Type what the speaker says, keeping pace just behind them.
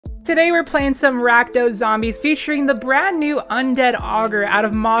Today we're playing some Rakdos Zombies featuring the brand new Undead Augur out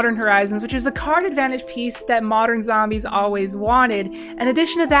of Modern Horizons, which is the card advantage piece that Modern Zombies always wanted. In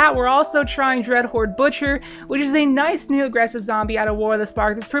addition to that, we're also trying Cardhoarder Butcher, which is a nice new aggressive zombie out of War of the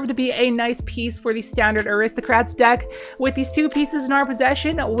Spark that's proven to be a nice piece for the standard Aristocrats deck. With these two pieces in our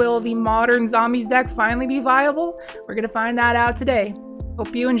possession, will the Modern Zombies deck finally be viable? We're going to find that out today.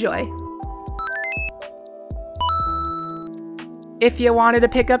 Hope you enjoy. If you wanted to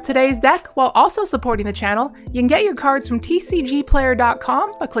pick up today's deck while also supporting the channel, you can get your cards from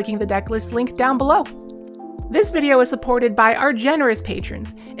tcgplayer.com by clicking the deck list link down below. This video is supported by our generous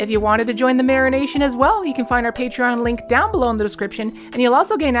patrons. If you wanted to join the Meryn Nation as well, you can find our Patreon link down below in the description, and you'll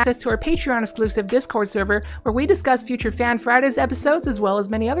also gain access to our Patreon exclusive Discord server where we discuss future Fan Fridays episodes as well as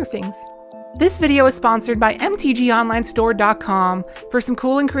many other things. This video is sponsored by MTGOnlinestore.com. For some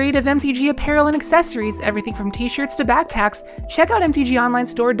cool and creative MTG apparel and accessories, everything from t-shirts to backpacks, check out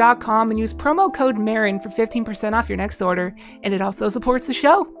MTGOnlinestore.com and use promo code MERYN for 15% off your next order. And it also supports the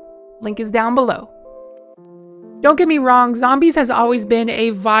show. Link is down below. Don't get me wrong, zombies has always been a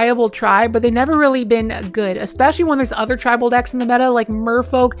viable tribe, but they've never really been good, especially when there's other tribal decks in the meta like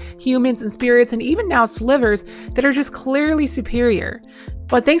merfolk, humans, and spirits, and even now slivers that are just clearly superior.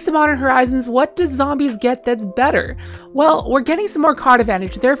 But thanks to Modern Horizons, what does zombies get that's better? Well, we're getting some more card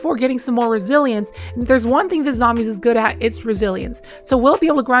advantage, therefore getting some more resilience, and if there's one thing that zombies is good at, it's resilience. So we'll be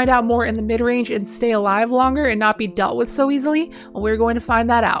able to grind out more in the mid-range and stay alive longer and not be dealt with so easily. Well, we're going to find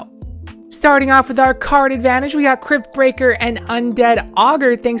that out. Starting off with our card advantage, we got Crypt Breaker and Undead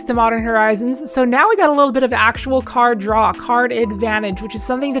Augur thanks to Modern Horizons. So now we got a little bit of actual card draw, card advantage, which is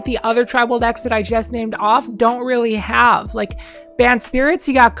something that the other tribal decks that I just named off don't really have. Like Banned Spirits,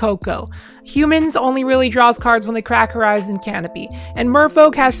 you got Coco. Humans only really draws cards when they crack Horizon Canopy. And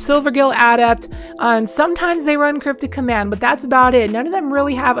Merfolk has Silvergill Adept, and sometimes they run Cryptic Command, but that's about it. None of them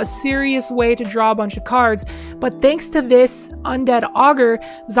really have a serious way to draw a bunch of cards. But thanks to this Undead Augur,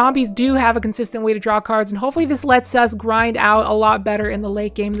 zombies do have a consistent way to draw cards, and hopefully this lets us grind out a lot better in the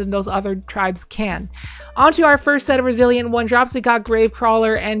late game than those other tribes can. Onto our first set of resilient one-drops, we got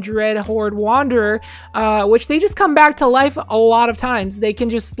Gravecrawler and Dreadhorde Wanderer, which they just come back to life a lot of times. They can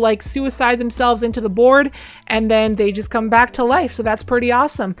just like suicide themselves into the board and then they just come back to life, so that's pretty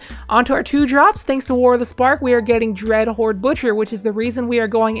awesome. Onto our two drops, thanks to War of the Spark, we are getting Cardhoarder Butcher, which is the reason we are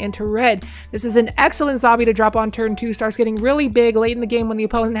going into red. This is an excellent zombie to drop on turn 2, starts getting really big late in the game when the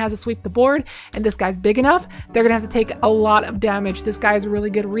opponent has to sweep the board, and this guy's big enough, they're gonna have to take a lot of damage. This guy's a really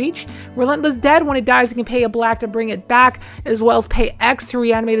good reach. Relentless Dead, when it dies, you can pay a black to bring it back, as well as pay X to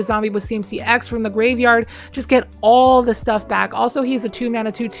reanimate a zombie with CMC X from the graveyard. Just get all the stuff back. Also, he's a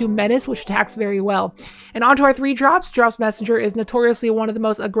 2-mana 2/2 menace, which attacks very well. And onto our 3 drops. Drops Messenger is notoriously one of the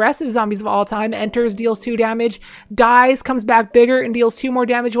most aggressive zombies of all time. Enters, deals 2 damage, dies, comes back bigger, and deals 2 more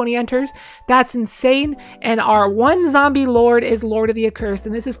damage when he enters. That's insane. And our 1 zombie lord is Lord of the Accursed,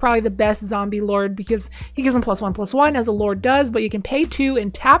 and this is probably the best zombie lord because he gives him +1/+1 as a lord does, but you can pay 2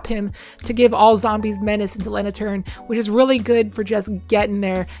 and tap him to give all zombies menace until end of turn, which is really good for just getting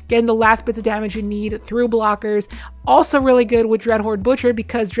there, getting the last bits of damage you need through blockers. Also really good with Cardhoarder Butcher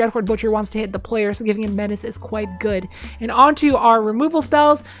because Cardhoarder Butcher wants to hit the player, so giving him menace is quite good. And onto our removal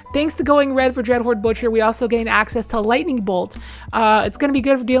spells. Thanks to going red for Cardhoarder Butcher, we also gain access to Lightning Bolt. It's going to be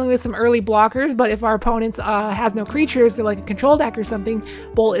good for dealing with some early blockers, but if our opponent has no creatures, they're like a control deck or something,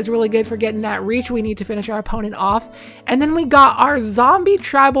 Bolt is really good for getting that reach we need to finish our opponent off. And then we got our zombie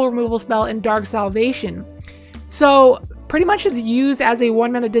tribal removal spell in Dark Salvation. So pretty much it's used as a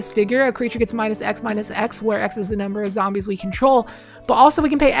 1-mana disfigure. A creature gets -X/-X, where X is the number of zombies we control, but also we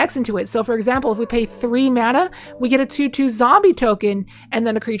can pay X into it. So for example, if we pay 3 mana, we get a 2/2 zombie token, and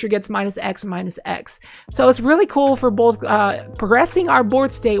then a creature gets -X/-X. So it's really cool for both progressing our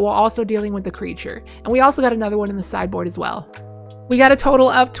board state while also dealing with the creature. And we also got another one in the sideboard as well. We got a total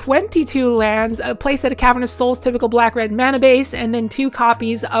of 22 lands, a playset of Cavernous Souls, typical black-red mana base, and then 2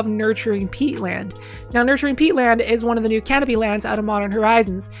 copies of Nurturing Peatland. Now, Nurturing Peatland is one of the new Canopy lands out of Modern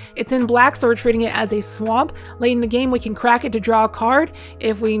Horizons. It's in black, so we're treating it as a swamp. Late in the game, we can crack it to draw a card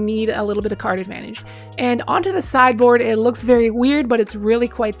if we need a little bit of card advantage. And onto the sideboard, it looks very weird, but it's really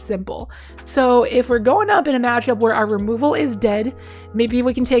quite simple. So if we're going up in a matchup where our removal is dead, maybe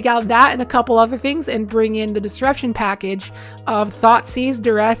we can take out that and a couple other things and bring in the disruption package of Thoughtseize,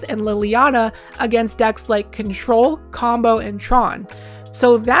 Duress, and Liliana against decks like Control, Combo, and Tron.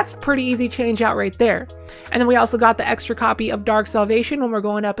 So that's pretty easy change out right there. And then we also got the extra copy of Dark Salvation when we're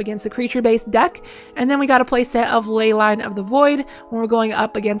going up against the creature-based deck. And then we got a playset of Leyline of the Void when we're going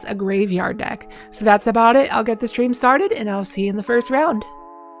up against a graveyard deck. So that's about it. I'll get the stream started and I'll see you in the first round.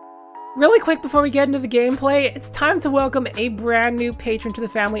 Really quick before we get into the gameplay, it's time to welcome a brand new patron to the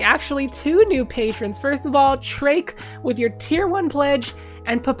family. Actually, 2 new patrons. First of all, Trake with your tier 1 pledge,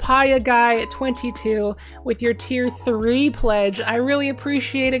 and Papaya Guy 22 with your tier 3 pledge. I really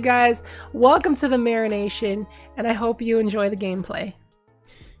appreciate it, guys. Welcome to the Marination, and I hope you enjoy the gameplay.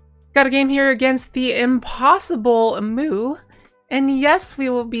 Got a game here against the impossible Moo, and yes, we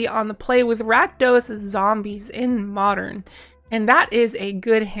will be on the play with Rakdos Zombies in Modern. And that is a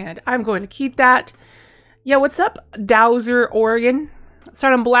good hand. I'm going to keep that. Yeah, what's up? Dowser, Oregon.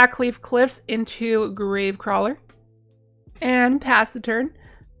 Start on Blackleaf Cliffs into Gravecrawler. And pass the turn.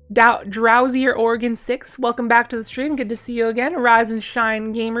 Drowsier, Oregon 6. Welcome back to the stream. Good to see you again. Rise and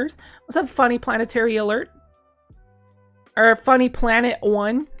shine, gamers. What's up, Funny Planetary Alert? Or Funny Planet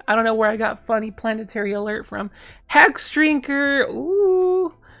 1. I don't know where I got Funny Planetary Alert from. Hex Drinker.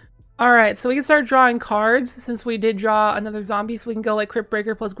 Ooh. Alright, so we can start drawing cards since we did draw another zombie, so we can go like Crypt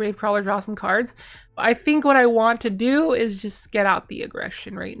Breaker plus Gravecrawler, draw some cards. I think what I want to do is just get out the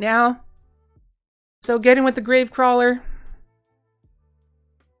aggression right now. So get in with the Gravecrawler.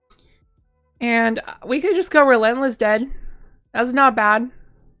 And we could just go Relentless Dead. That's not bad.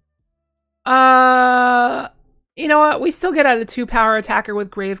 You know what? We still get out a 2-power attacker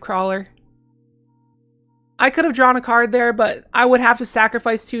with Gravecrawler. I could have drawn a card there, but I would have to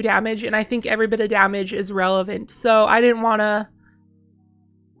sacrifice 2 damage, and I think every bit of damage is relevant. So I didn't want to...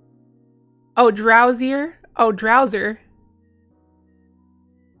 Oh, Drowsier? Oh, Drowser.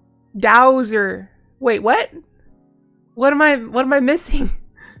 Dowser. Wait, what? What am I missing?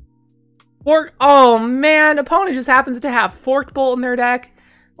 Fork. Oh man, opponent just happens to have Forked Bolt in their deck.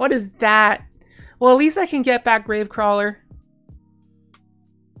 What is that? Well, at least I can get back Gravecrawler.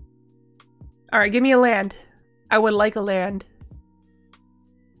 Alright, give me a land. I would like a land.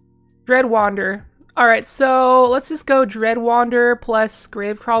 Dreadwander. Alright, so let's just go Dreadwander plus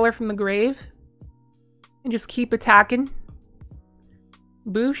Gravecrawler from the grave. And just keep attacking.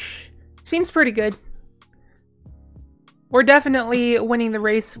 Boosh. Seems pretty good. We're definitely winning the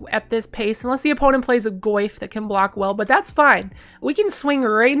race at this pace, unless the opponent plays a Goyf that can block well, but that's fine. We can swing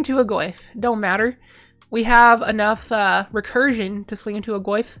right into a Goyf. Don't matter. We have enough recursion to swing into a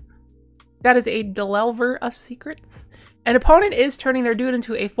Goyf. That is a Delver of Secrets. An opponent is turning their dude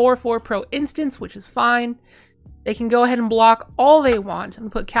into a 4/4 pro instance, which is fine. They can go ahead and block all they want. I'm going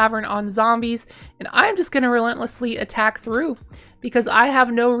to put Cavern on Zombies, and I'm just going to relentlessly attack through, because I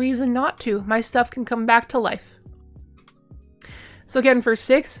have no reason not to. My stuff can come back to life. So again, for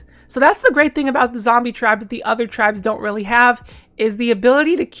 6. So that's the great thing about the zombie tribe that the other tribes don't really have, is the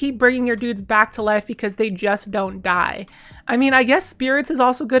ability to keep bringing your dudes back to life because they just don't die. I mean, I guess Spirits is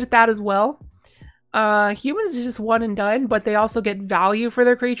also good at that as well. Humans is just one and done, but they also get value for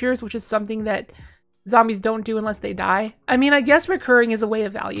their creatures, which is something that zombies don't do unless they die. I mean, I guess recurring is a way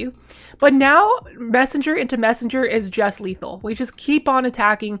of value. But now, Messenger into Messenger is just lethal. We just keep on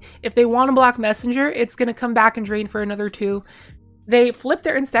attacking. If they want to block Messenger, it's going to come back and drain for another 2. They flip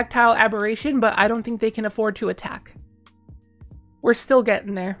their Insectile Aberration, but I don't think they can afford to attack. We're still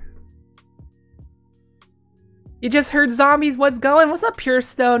getting there. You just heard Zombies, what's going? What's up,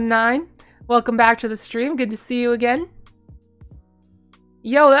 PureStone9? Welcome back to the stream. Good to see you again.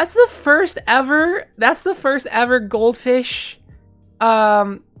 Yo, that's the first ever goldfish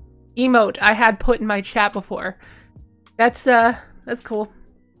emote I had put in my chat before. That's cool.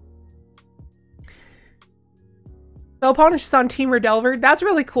 The opponent's just on Teamer Delver. That's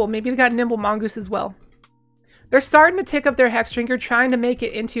really cool. Maybe they got Nimble Mongoose as well. They're starting to tick up their Hex Drinker, trying to make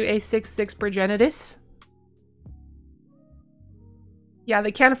it into a 6/6 Progenitus. Yeah,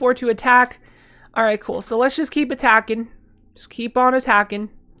 they can't afford to attack. Alright, cool. So let's just keep attacking. Just keep on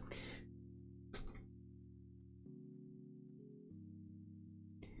attacking.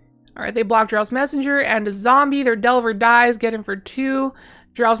 Alright, they block Drow's Messenger and a zombie. Their Delver dies, get him for 2.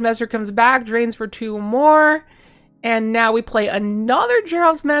 Drow's Messenger comes back, drains for 2 more. And now we play another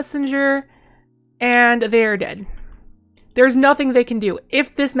Drow's Messenger, and they're dead. There's nothing they can do.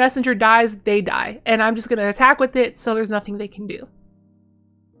 If this messenger dies, they die. And I'm just going to attack with it, so there's nothing they can do.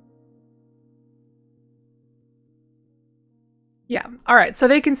 Yeah, alright, so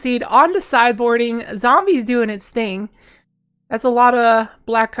they concede. On to sideboarding. Zombies doing its thing. That's a lot of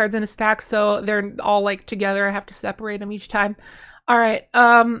black cards in a stack, so they're all like together. I have to separate them each time. Alright,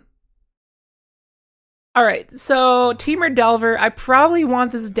 alright, so Teamer Delver, I probably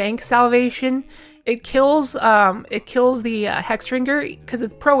want this Dank Salvation. It kills the Hex Drinker because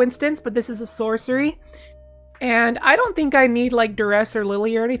it's pro instance, but this is a sorcery. And I don't think I need like Duress or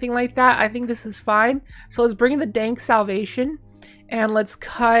Lily or anything like that. I think this is fine. So let's bring in the Dank Salvation and let's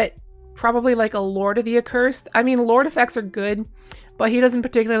cut probably like a Lord of the Accursed. I mean, Lord effects are good, but he doesn't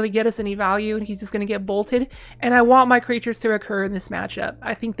particularly get us any value, and he's just going to get bolted. And I want my creatures to recur in this matchup.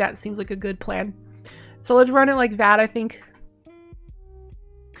 I think that seems like a good plan. So let's run it like that, I think.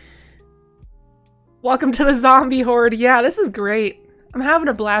 Welcome to the zombie horde. Yeah, this is great. I'm having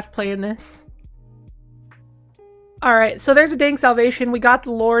a blast playing this. Alright, so there's a Dank Salvation. We got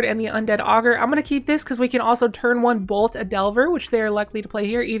the Lord and the Undead Augur. I'm going to keep this because we can also turn 1 bolt a Delver, which they are likely to play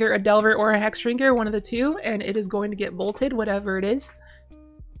here. Either a Delver or a Hexdrinker, one of the two, and it is going to get bolted, whatever it is.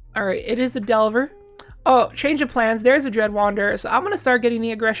 Alright, it is a Delver. Oh, change of plans. There's a Dread Wanderer. So I'm going to start getting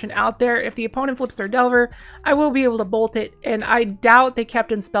the aggression out there. If the opponent flips their Delver, I will be able to bolt it, and I doubt they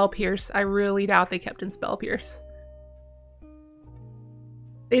kept in Spell Pierce. I really doubt they kept in Spell Pierce.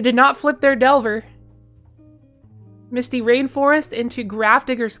 They did not flip their Delver. Misty Rainforest into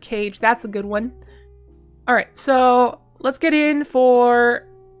Grafdigger's Cage. That's a good one. Alright, so let's get in for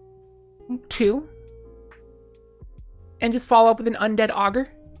 2. And just follow up with an Undead Augur.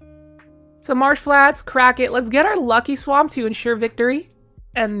 So Marsh Flats, crack it. Let's get our Lucky Swamp to ensure victory.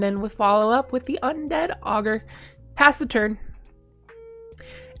 And then we follow up with the Undead Augur. Pass the turn.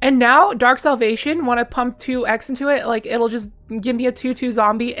 And now, Dark Salvation, when I pump 2x into it, like it'll just give me a 2/2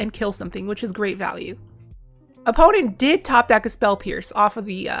 zombie and kill something, which is great value. Opponent did top deck a Spell Pierce off of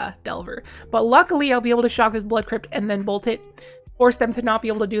the Delver, but luckily I'll be able to shock this Blood Crypt and then bolt it. Force them to not be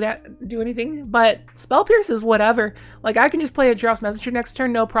able to do anything, but Spell Pierce is whatever. Like, I can just play a Giraffe's Messenger next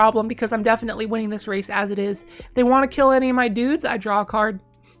turn, no problem, because I'm definitely winning this race as it is. If they want to kill any of my dudes, I draw a card.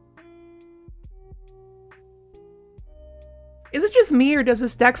 Is it just me, or does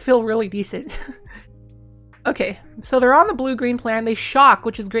this deck feel really decent? Okay, so they're on the blue-green plan. They shock,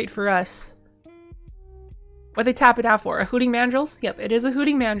 which is great for us. What they tap it out for? A Hooting Mandrills? Yep, it is a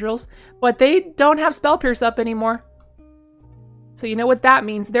Hooting Mandrills, but they don't have Spell Pierce up anymore. So you know what that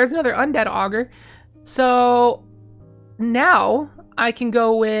means. There's another Undead Augur. So now I can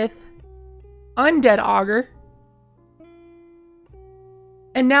go with Undead Augur.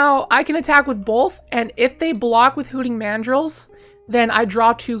 And now I can attack with both, and if they block with Hooting Mandrills, then I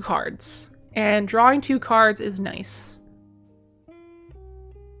draw 2 cards. And drawing 2 cards is nice.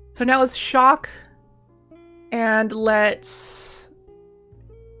 So now let's shock. And let's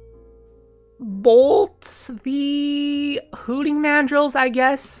bolt the Hooting Mandrills, I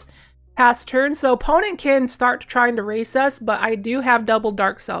guess. Pass turn. So opponent can start trying to race us, but I do have double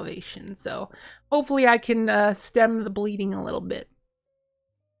Dark Salvation. So hopefully I can stem the bleeding a little bit.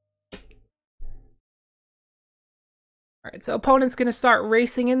 Alright, so opponent's going to start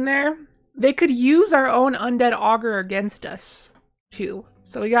racing in there. They could use our own Undead Augur against us, too.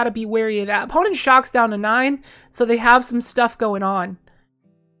 So we gotta be wary of that. Opponent shocks down to 9, so they have some stuff going on.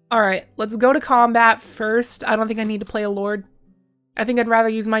 Alright, let's go to combat first. I don't think I need to play a Lord. I think I'd rather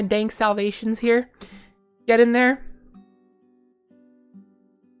use my Dank Salvations here. Get in there.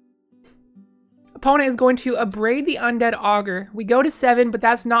 Opponent is going to abrade the Undead Augur. We go to 7, but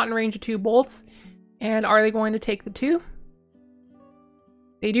that's not in range of 2 bolts. And are they going to take the 2?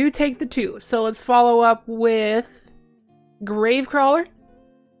 They do take the 2. So let's follow up with Gravecrawler.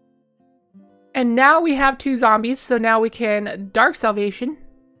 And now we have 2 zombies, so now we can Dark Salvation.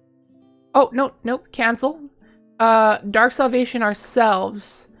 Oh, no, cancel. Dark Salvation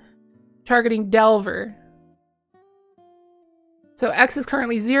ourselves, targeting Delver. So X is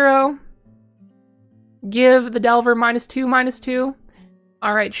currently 0. Give the Delver -2/-2.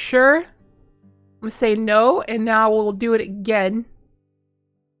 Alright, sure. I'm gonna say no, and now we'll do it again.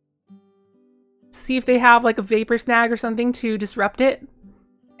 See if they have like a Vapor Snag or something to disrupt it.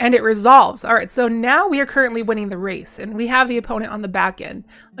 And it resolves. Alright, so now we are currently winning the race, and we have the opponent on the back end.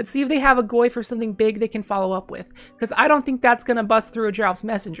 Let's see if they have a Goy for something big they can follow up with, because I don't think that's going to bust through a Giraffe's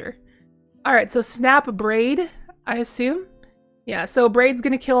Messenger. Alright, so snap a Braid, I assume. Yeah, so Braid's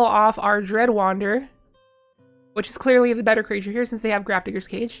going to kill off our Dread Wanderer, which is clearly the better creature here since they have Grafdigger's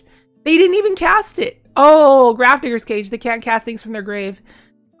Cage. They didn't even cast it! Oh, Grafdigger's Cage, they can't cast things from their grave.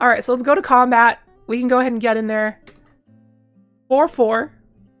 Alright, so let's go to combat. We can go ahead and get in there. 4/4.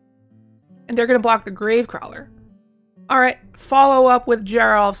 And they're going to block the Gravecrawler. Alright, follow up with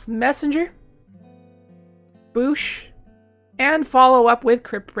Giraffe's Messenger. Boosh. And follow up with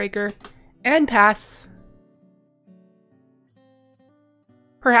Cryptbreaker. And pass.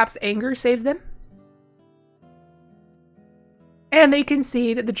 Perhaps Anger saves them. And they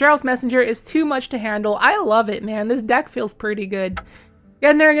concede. The Giraffe's Messenger is too much to handle. I love it, man. This deck feels pretty good.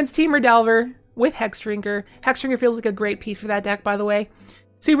 Getting there against Temur Delver with Hexdrinker. Hexdrinker feels like a great piece for that deck, by the way.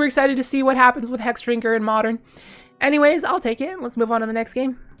 Super excited to see what happens with Hexdrinker in Modern. Anyways, I'll take it. Let's move on to the next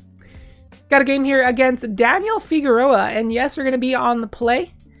game. Got a game here against Daniel Figueroa. And yes, we're going to be on the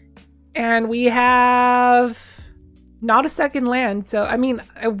play. And we have not a second land. So, I mean,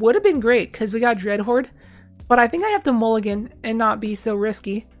 it would have been great because we got Dreadhorde. But I think I have to mulligan and not be so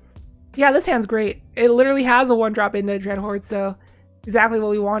risky. Yeah, this hand's great. It literally has a 1-drop into Dreadhorde, so exactly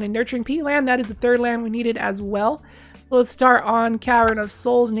what we wanted. Nurturing Peat land, that is the 3rd land we needed as well. Let's start on Cavern of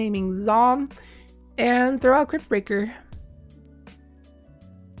Souls, naming Zom, and throw out Cryptbreaker.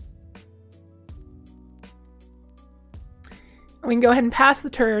 We can go ahead and pass the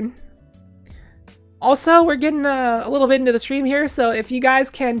turn. Also, we're getting a little bit into the stream here, so if you guys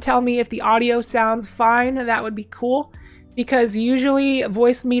can tell me if the audio sounds fine, that would be cool. Because usually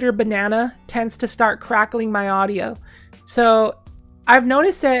Voice Meter Banana tends to start crackling my audio. So I've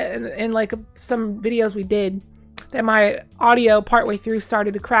noticed that in like some videos we did, that my audio partway through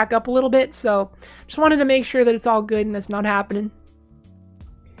started to crack up a little bit. So just wanted to make sure that it's all good and that's not happening.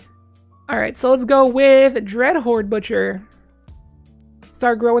 All right, so let's go with Dreadhorde Butcher.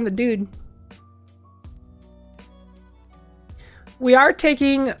 Start growing the dude. We are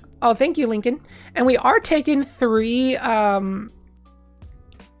taking, oh, thank you, Lincoln. And we are taking 3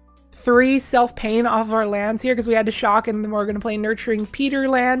 self-pain off of our lands here because we had to shock and then we're going to play Nurturing Peter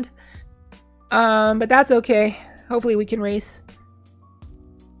land. But that's okay. Hopefully we can race.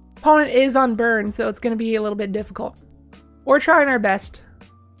 Opponent is on burn, so it's going to be a little bit difficult. We're trying our best.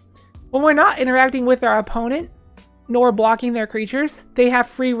 When we're not interacting with our opponent, nor blocking their creatures, they have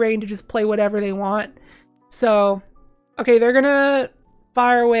free reign to just play whatever they want. So, okay, they're gonna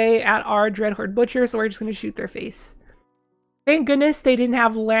fire away at our Dreadhorde Butcher, so we're just gonna shoot their face. Thank goodness they didn't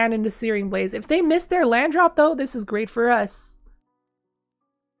have land into Searing Blaze. If they missed their land drop though, this is great for us.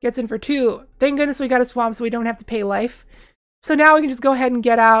 Gets in for 2. Thank goodness we got a swamp so we don't have to pay life. So now we can just go ahead and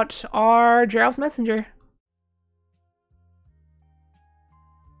get out our Gerald's Messenger.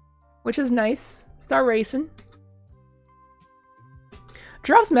 Which is nice. Start racing.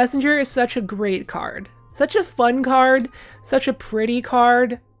 Gerald's Messenger is such a great card. Such a fun card. Such a pretty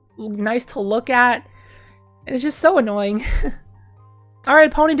card. Nice to look at. And it's just so annoying.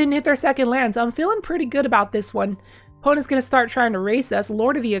 Alright, opponent didn't hit their second land, so I'm feeling pretty good about this one. Opponent's going to start trying to race us.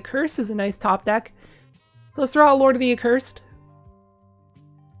 Lord of the Accursed is a nice top deck. So let's throw out Lord of the Accursed.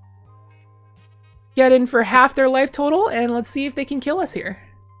 Get in for half their life total, and let's see if they can kill us here.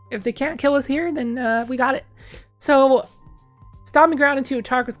 If they can't kill us here, then we got it. So, Stomping Ground into a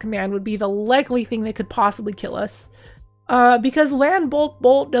Tarkus command would be the likely thing that could possibly kill us. Because Land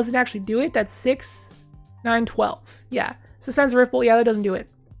Bolt doesn't actually do it. That's 6, 9, 12. Yeah. Suspense Rift Bolt, yeah, that doesn't do it.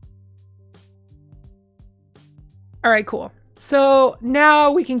 Alright, cool. So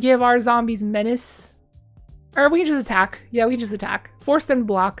now we can give our zombies Menace. Or we can just attack. Yeah, we can just attack. Force them to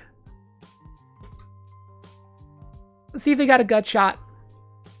block. Let's see if they got a gut shot.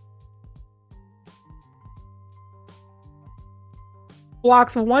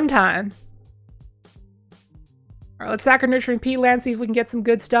 Blocks 1 time. Alright, let's sack our Nurturing Peat land, see if we can get some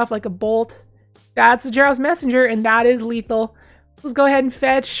good stuff like a bolt. That's the Gerald's Messenger, and that is lethal. Let's go ahead and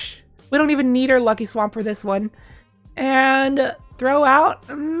fetch. We don't even need our Lucky Swamp for this one. And throw out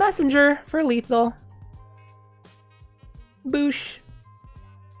a Messenger for lethal. Boosh.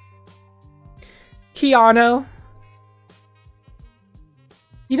 Keanu.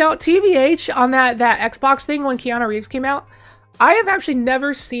 You know, TBH on that Xbox thing when Keanu Reeves came out, I have actually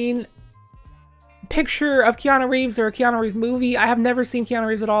never seen a picture of Keanu Reeves or a Keanu Reeves movie. I have never seen Keanu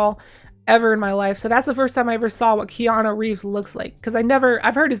Reeves at all ever in my life. So that's the first time I ever saw what Keanu Reeves looks like. Because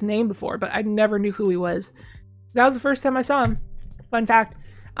I've heard his name before, but I never knew who he was. That was the first time I saw him. Fun fact.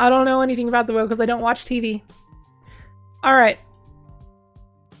 I don't know anything about the world because I don't watch TV. Alright.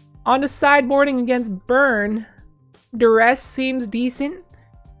 On to sideboarding against Burn. Duress seems decent.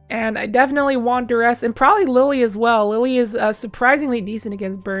 And I definitely want Duress, and probably Lily as well. Lily is surprisingly decent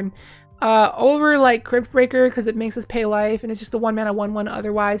against Burn. Over like Cryptbreaker because it makes us pay life, and it's just a 1-mana 1/1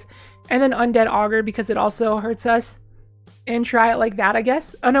 otherwise. And then Undead Augur because it also hurts us. And try it like that, I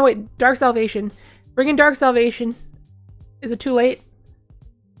guess. Oh no, wait, Dark Salvation. Bring in Dark Salvation. Is it too late?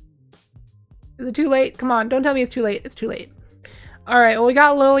 Is it too late? Come on, don't tell me it's too late. It's too late. Alright, well we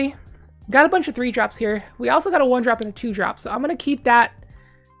got Lily. Got a bunch of 3-drops here. We also got a 1-drop and a 2-drop, so I'm going to keep that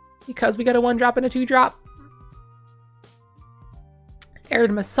because we got a 1-drop and a 2-drop.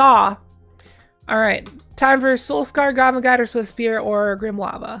 Arid Masaw. Alright, time for Soulscar, Goblin Guide, or Swift Spear, or Grim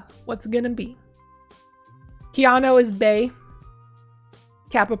Lava. What's it gonna be? Keanu is Bay.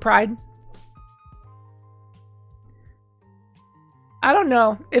 Kappa Pride. I don't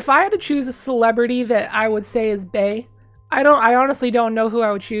know. If I had to choose a celebrity that I would say is Bay, I honestly don't know who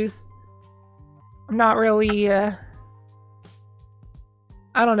I would choose. I'm not really, I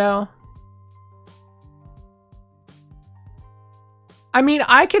don't know. I mean,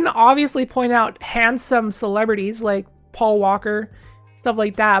 I can obviously point out handsome celebrities like Paul Walker, stuff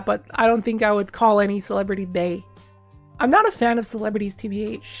like that, but I don't think I would call any celebrity bae. I'm not a fan of celebrities,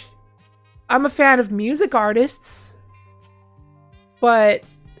 TBH. I'm a fan of music artists, but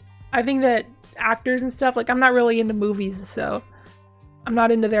I think that actors and stuff, like, I'm not really into movies, so I'm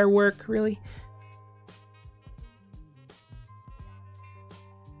not into their work, really.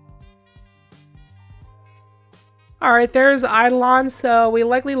 Alright, there's Eidolon, so we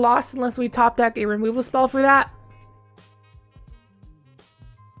likely lost unless we top deck a removal spell for that.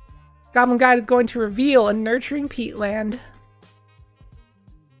 Goblin Guide is going to reveal a Nurturing Peatland.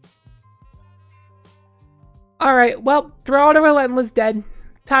 Alright, well, throw out a Relentless Dead.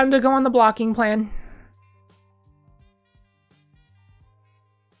 Time to go on the blocking plan.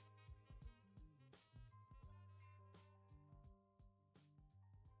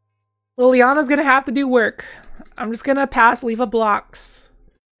 Liliana's gonna have to do work. I'm just gonna pass Leva blocks.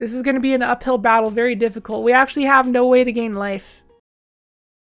 This is gonna be an uphill battle, very difficult. We actually have no way to gain life.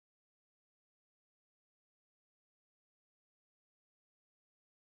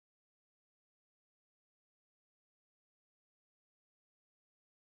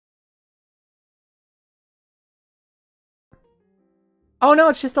 Oh no,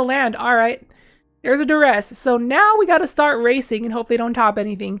 it's just a land. Alright. There's a duress. So now we gotta start racing and hope they don't top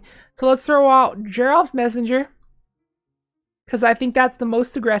anything. So let's throw out Geralf's Messenger, because I think that's the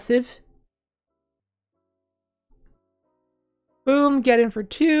most aggressive. Boom, get in for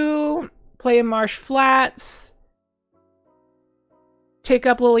 2. Play in Marsh Flats. Take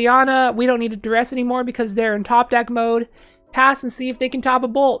up Liliana. We don't need to duress anymore because they're in top deck mode. Pass and see if they can top a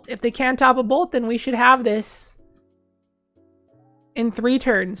Bolt. If they can't top a Bolt, then we should have this in 3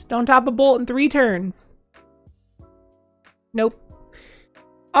 turns. Don't top a Bolt in 3 turns. Nope.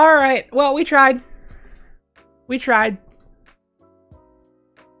 Alright, well, we tried. We tried.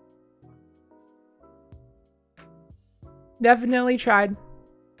 Definitely tried.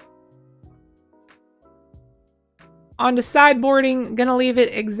 On to sideboarding. Gonna leave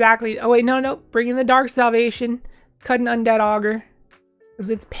it exactly... Oh wait, no. Bring in the Dark Salvation. Cut an Undead Augur. Because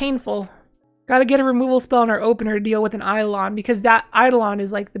it's painful. Gotta get a removal spell in our opener to deal with an Eidolon, because that Eidolon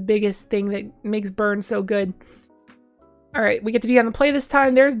is like the biggest thing that makes burn so good. Alright, we get to be on the play this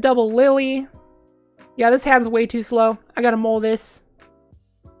time. There's double Lily. Yeah, this hand's way too slow. I gotta mull this.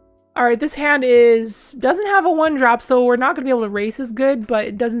 Alright, this hand doesn't have a 1-drop, so we're not gonna be able to race as good, but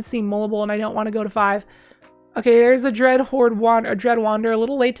it doesn't seem mullable, and I don't want to go to 5. Okay, there's a Dread Wander, a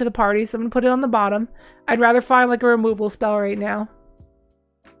little late to the party, so I'm gonna put it on the bottom. I'd rather find like a removal spell right now.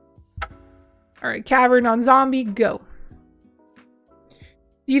 Alright, Cavern on Zombie, go.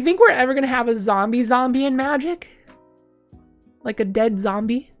 Do you think we're ever gonna have a zombie in Magic? Like a dead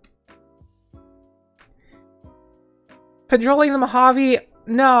zombie? Patrolling the Mojave.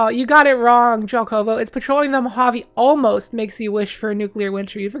 No, you got it wrong, Jalkovo. It's Patrolling the Mojave almost makes you wish for a nuclear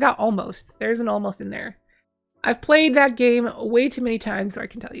winter. You forgot almost. There's an almost in there. I've played that game way too many times, so I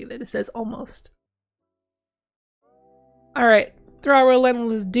can tell you that it says almost. Alright, throw out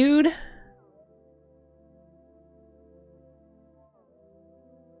Relentless Dude.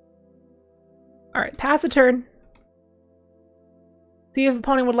 Alright, pass a turn. See if the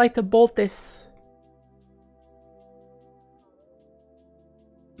opponent would like to bolt this.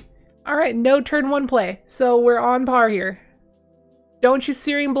 Alright, no turn 1 play, so we're on par here. Don't you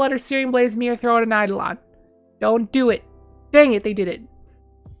Searing Blood or Searing Blaze me or throw out an Eidolon. Don't do it. Dang it, they did it.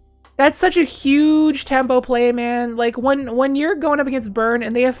 That's such a huge tempo play, man. Like, when you're going up against Burn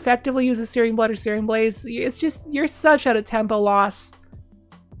and they effectively use a Searing Blood or Searing Blaze, it's just, you're such at a tempo loss.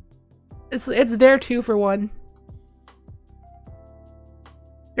 It's their 2 for 1.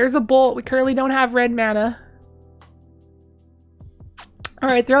 There's a Bolt. We currently don't have red mana.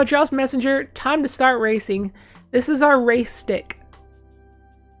 Alright, throw out Geralf's Messenger. Time to start racing. This is our race stick.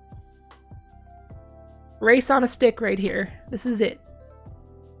 Race on a stick right here. This is it.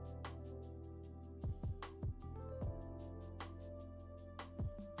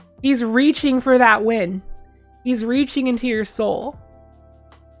 He's reaching for that win. He's reaching into your soul.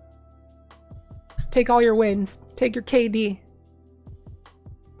 Take all your wins. Take your KD.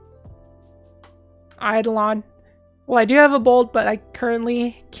 Eidolon. Well, I do have a Bolt, but I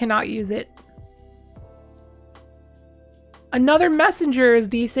currently cannot use it. Another Messenger is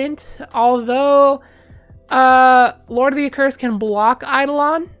decent, although Lord of the Accursed can block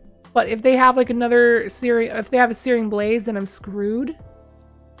Eidolon, but if they have like another if they have a Searing Blaze, then I'm screwed.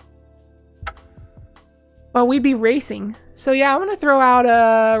 Well, we'd be racing. So yeah, I'm gonna throw out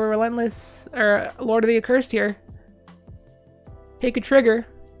a Relentless or Lord of the Accursed here. Take a trigger.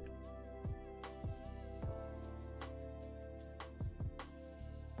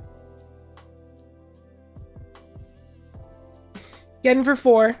 Getting for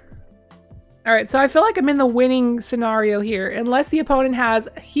 4. Alright, so I feel like I'm in the winning scenario here, unless the opponent has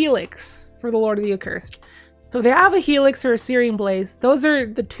a Helix for the Lord of the Accursed. So if they have a Helix or a Searing Blaze. Those are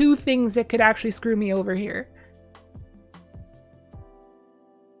the 2 things that could actually screw me over here.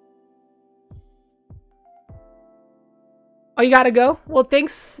 Oh, you gotta go? Well,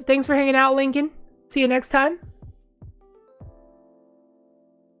 thanks for hanging out, Lincoln. See you next time.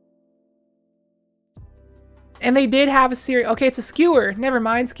 And they did have a series. Okay, it's a skewer. Never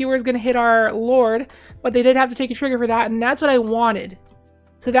mind. Skewer is going to hit our Lord, but they did have to take a trigger for that, and that's what I wanted.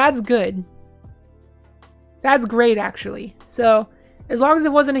 So that's good. That's great, actually. So as long as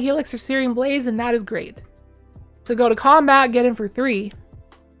it wasn't a Helix or Searing Blaze, then that is great. So go to combat, get in for 3.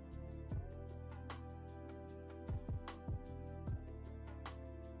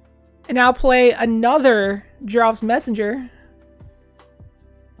 And now play another Rakdos Messenger.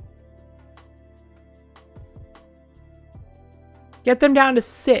 Get them down to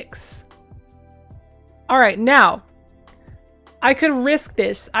 6. Alright, now, I could risk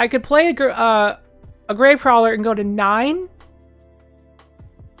this. I could play a Gravecrawler and go to 9.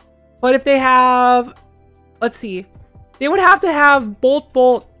 But if they have, let's see, they would have to have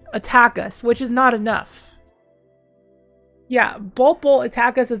Bolt attack us, which is not enough. Yeah, Bolt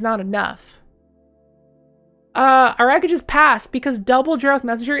attack us is not enough. Or I could just pass, because double Rakdos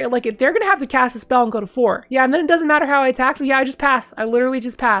Messenger, like, if they're gonna have to cast a spell and go to 4. Yeah, and then it doesn't matter how I attack, so yeah, I just pass. I literally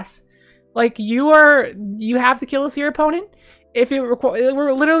just pass. Like, you have to kill us here, opponent. If it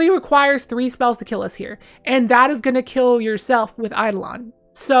literally requires 3 spells to kill us here. And that is gonna kill yourself with Eidolon.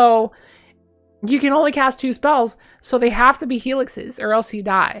 So, you can only cast 2 spells, so they have to be Helixes, or else you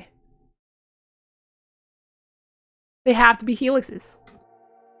die. They have to be Helixes.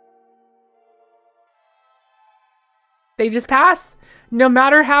 They just pass. No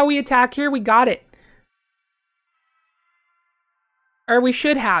matter how we attack here, we got it. Or we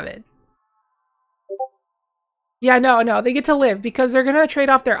should have it. Yeah, no, they get to live because they're gonna trade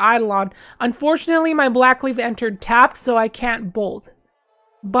off their Eidolon. Unfortunately, my Blackleaf entered tapped, so I can't bolt.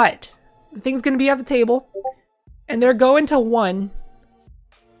 But the thing's gonna be at the table. And they're going to 1.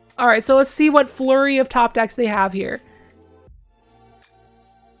 Alright, so let's see what flurry of top decks they have here.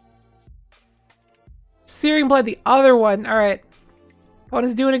 Searing Blood, the other one. Alright.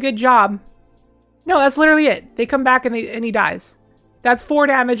 Opponent's doing a good job. No, that's literally it. They come back and he dies. That's 4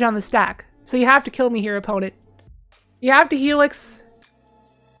 damage on the stack. So you have to kill me here, opponent. You have to Helix.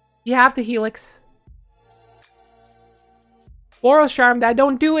 You have to Helix. Boros Charm, that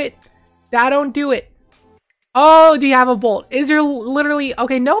don't do it. That don't do it. Oh, do you have a Bolt? Is your literally...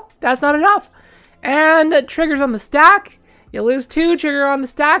 Okay, nope. That's not enough. And triggers on the stack. You lose 2, trigger on the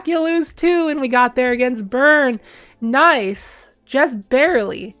stack, you lose 2, and we got there against Burn. Nice. Just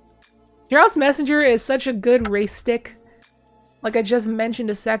barely. Rakdos Messenger is such a good race stick. Like I just mentioned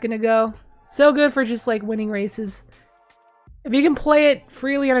a second ago. So good for just like winning races. If you can play it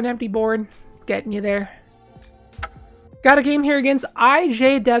freely on an empty board, it's getting you there. Got a game here against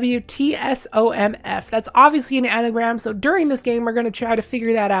IJWTSOMF. That's obviously an anagram, so during this game we're going to try to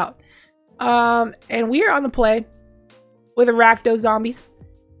figure that out. And we are on the play with a Rakdos Zombies.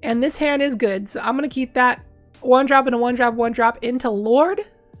 And this hand is good, so I'm going to keep that 1-drop and a 1-drop, 1-drop into Lord.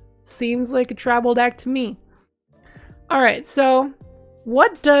 Seems like a tribal deck to me. Alright, so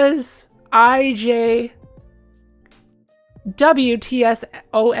what does IJWTSOMF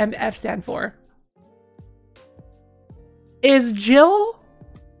stand for? Is Jill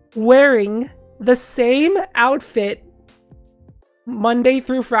wearing the same outfit Monday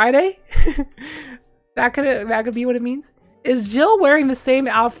through Friday? that could be what it means. Is Jill wearing the same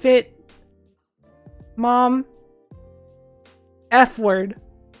outfit? Mom. F word.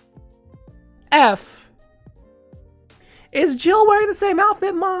 F. Is Jill wearing the same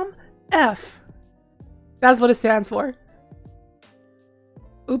outfit, Mom? F. That's what it stands for.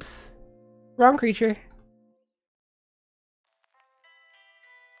 Oops. Wrong creature.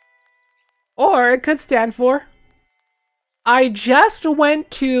 Or it could stand for, I just went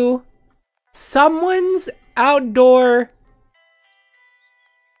to someone's outdoor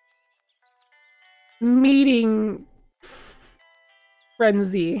meeting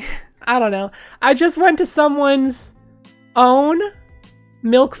frenzy. I don't know. I just went to someone's own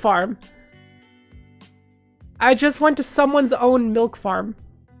milk farm. I just went to someone's own milk farm.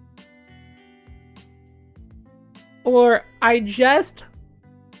 Or I just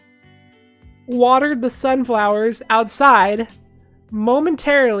watered the sunflowers outside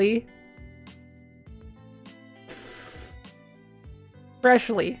momentarily,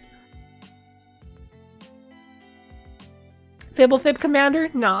 freshly. Fibblethip Commander?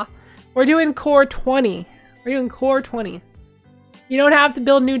 Nah. We're doing core 20. We're doing core 20. You don't have to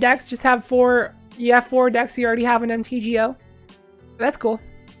build new decks, just have 4. You have 4 decks you already have an MTGO. That's cool.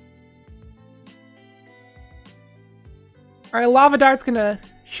 Alright, Lava Dart's gonna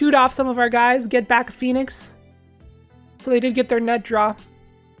shoot off some of our guys, get back a Phoenix. So they did get their nut draw.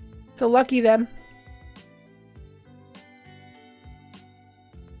 So lucky them.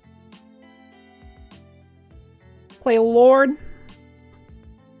 Play Lord.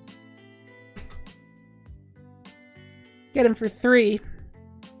 Get him for 3.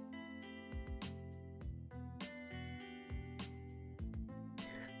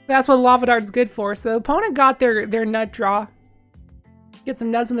 That's what Lava Dart's good for. So the opponent got their nut draw. Get some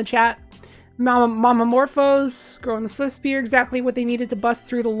nuts in the chat. Mama Morphos, growing the Swift Spear, exactly what they needed to bust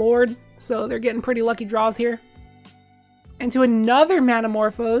through the Lord. So they're getting pretty lucky draws here. Into another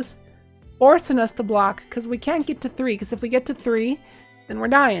Manamorphose, forcing us to block, because we can't get to 3, because if we get to 3, then we're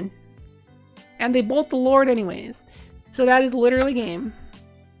dying. And they bolt the Lord anyways. So that is literally game.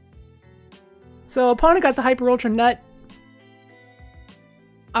 So opponent got the Hyper Ultra Nut.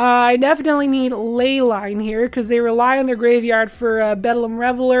 I definitely need Leyline here because they rely on their graveyard for Bedlam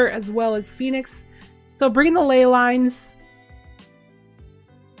Reveler as well as Phoenix. So bring the Leylines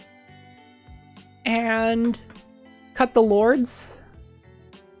and cut the Lords.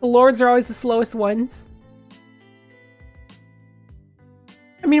 The Lords are always the slowest ones.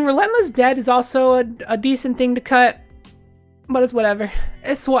 I mean, Relentless Dead is also a decent thing to cut, but it's whatever.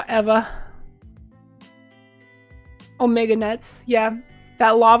 It's whatever. Omega Nets, yeah.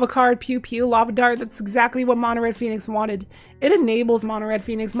 That Lava card, Pew Pew, Lava Dart, that's exactly what Mono Red Phoenix wanted. It enables Mono Red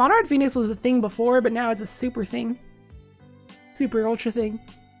Phoenix. Mono Red Phoenix was a thing before, but now it's a super thing. Super ultra thing.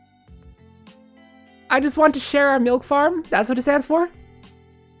 I just want to share our milk farm. That's what it stands for?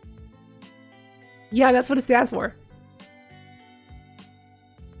 Yeah, that's what it stands for.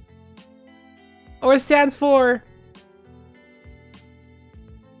 Or it stands for...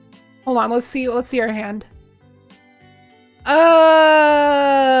 Hold on, let's see our hand.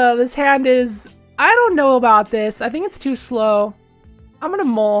 This hand is... I don't know about this. I think it's too slow. I'm gonna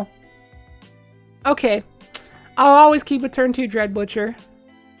mull. Okay. I'll always keep a turn 2 Dread Butcher.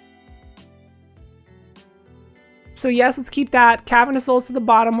 So yes, let's keep that. Cavernous Souls to the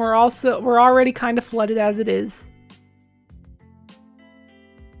bottom. We're already kind of flooded as it is.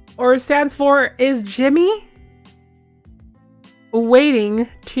 Or it stands for, is Jimmy waiting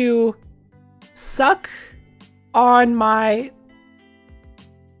to suck on my...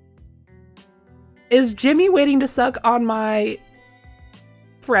 Is Jimmy waiting to suck on my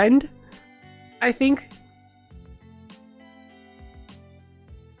friend? I think.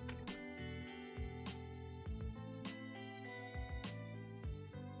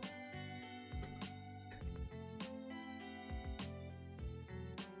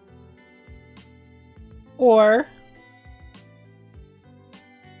 Or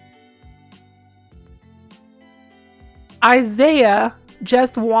Isaiah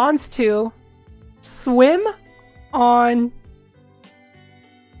just wants to swim on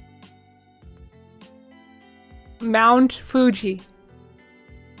Mount Fuji.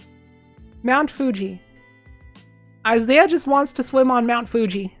 Mount Fuji. Isaiah just wants to swim on Mount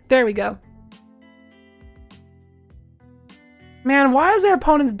Fuji. There we go. Man, why is our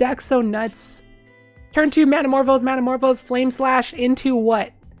opponent's deck so nuts? Turn 2 Manamorphose, Flame Slash into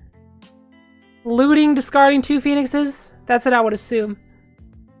what? Looting, discarding 2 Phoenixes? That's what I would assume.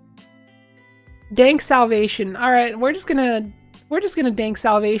 Dank Salvation. Alright, we're just gonna Dank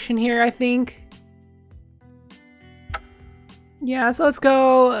Salvation here, I think. Yeah, so let's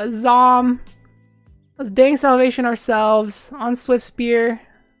go Zom. Let's Dank Salvation ourselves on Swift Spear.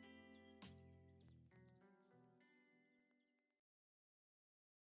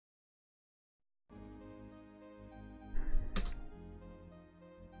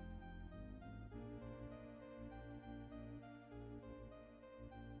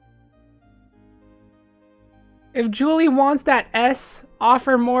 If Julie wants that S,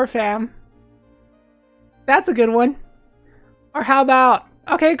 offer more, fam. That's a good one. Or how about,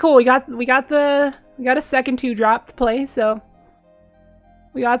 okay, cool. We got a second 2-drop to play, so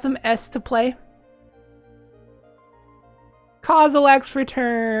we got some S to play. Causal X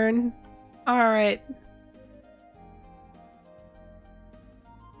return. All right.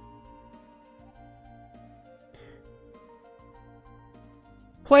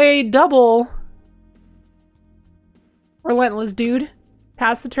 Play double. Relentless dude.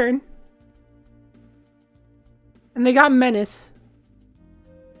 Pass the turn. And they got Menace.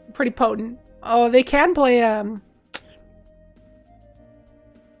 Pretty potent. Oh, they can play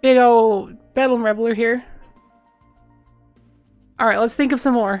big ol' Bedlam Reveler here. Alright, let's think of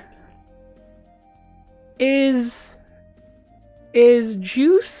some more. Is Is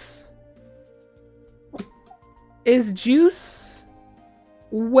juice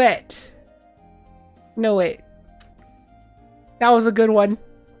wet? No, wait. That was a good one.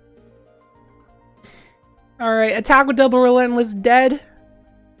 Alright, attack with double relentless dead.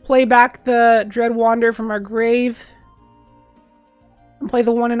 Play back the Dread Wander from our grave. And play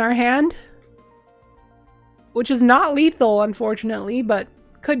the one in our hand. Which is not lethal, unfortunately, but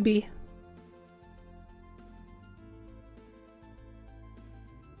could be.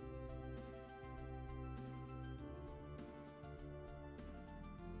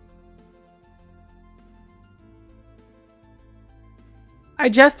 I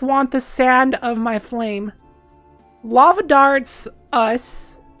just want the sand of my flame. Lava darts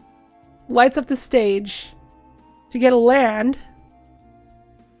us. Lights up the stage. To get a land.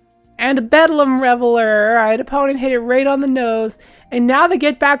 And a Bedlam Reveler. Alright, opponent hit it right on the nose. And now they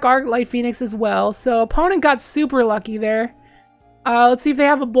get back Arclight Phoenix as well. So opponent got super lucky there. Let's see if they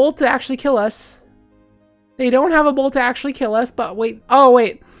have a bolt to actually kill us. They don't have a bolt to actually kill us, but wait. Oh,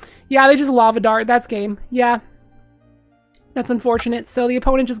 wait. Yeah, they just Lava Dart. That's game. Yeah. That's unfortunate. So the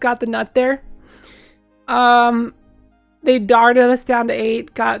opponent just got the nut there. They darted us down to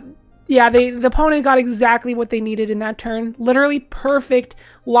 8. The opponent got exactly what they needed in that turn. Literally perfect.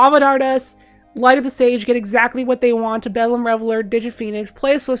 Lava dart us, light of the sage, get exactly what they want to Bedlam Reveler, Digit Phoenix,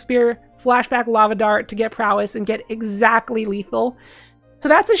 play a Swift Spear, flashback Lava Dart to get prowess and get exactly lethal. So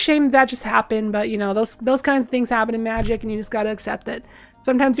that's a shame that just happened, but you know, those kinds of things happen in Magic and you just gotta accept that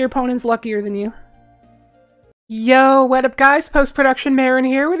sometimes your opponent's luckier than you. Yo, what up guys? Post-production Meryn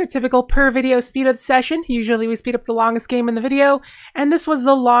here with a typical per video speed up session. Usually we speed up the longest game in the video, and this was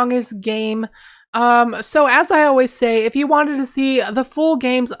the longest game. So as I always say, if you wanted to see the full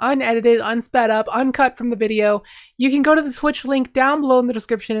games unedited, unsped up, uncut from the video, you can go to the Twitch link down below in the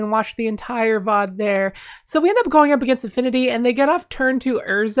description and watch the entire VOD there. So we end up going up against Affinity, and they get off turn to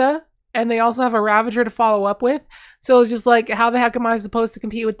Urza, and they also have a Ravager to follow up with. So it's just like, how the heck am I supposed to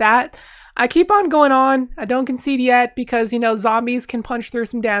compete with that? I keep on going on. I don't concede yet because, you know, zombies can punch through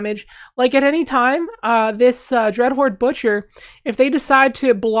some damage. Like at any time, this Dreadhorde Butcher, if they decide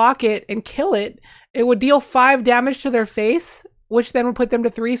to block it and kill it, it would deal 5 damage to their face, which then would put them to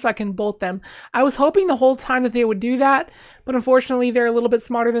 3 so I can bolt them. I was hoping the whole time that they would do that, but unfortunately they're a little bit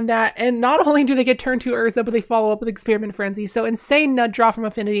smarter than that. And not only do they get turned to Urza, but they follow up with Experiment Frenzy. So insane nut draw from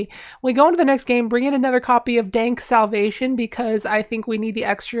Affinity. We go into the next game, bring in another copy of Dank Salvation because I think we need the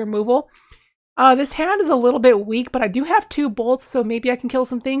extra removal. This hand is a little bit weak, but I do have 2 bolts, so maybe I can kill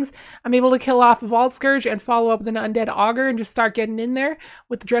some things. I'm able to kill off a Vault Scourge and follow up with an Undead Augur and just start getting in there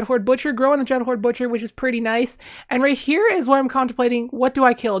with the Dreadhorde Butcher, growing the Dreadhorde Butcher, which is pretty nice. And right here is where I'm contemplating, what do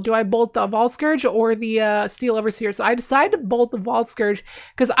I kill? Do I bolt the Vault Scourge or the Steel Overseer? So I decided to bolt the Vault Scourge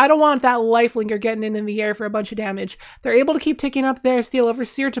because I don't want that Lifelinker getting in the air for a bunch of damage. They're able to keep ticking up their Steel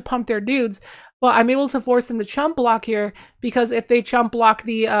Overseer to pump their dudes, but I'm able to force them to chump block here because if they chump block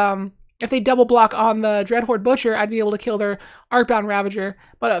the if they double block on the Dreadhorde Butcher, I'd be able to kill their Arcbound Ravager.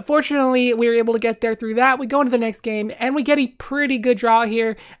 But unfortunately, we were able to get there through that. We go into the next game, and we get a pretty good draw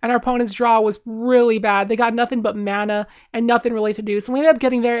here, and our opponent's draw was really bad. They got nothing but mana and nothing really to do. So we ended up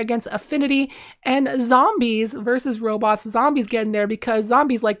getting there against Affinity and Zombies versus Robots. Zombies getting there because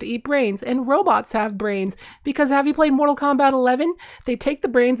zombies like to eat brains, and robots have brains. Because have you played Mortal Kombat 11? They take the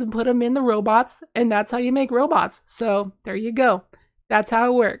brains and put them in the robots, and that's how you make robots. So there you go. That's how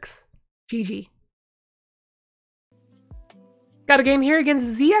it works. GG. Got a game here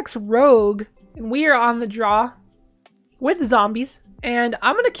against ZX Rogue, and we are on the draw with zombies. And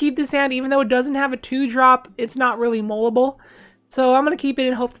I'm going to keep this hand, even though it doesn't have a 2-drop, it's not really moldable. So I'm going to keep it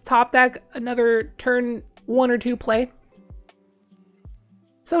and hope to top deck another turn 1 or 2 play.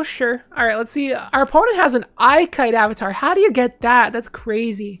 So sure. Alright, let's see. Our opponent has an Eye-Kite avatar. How do you get that? That's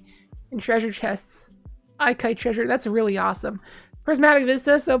crazy. In treasure chests. Eye-Kite treasure. That's really awesome. Prismatic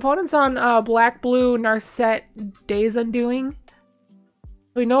Vista, so opponent's on black-blue Narset Days Undoing.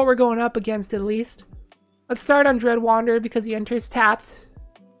 We know what we're going up against at least. Let's start on Dread Wander because he enters tapped.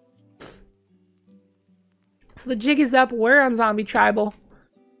 So the jig is up, we're on Zombie Tribal.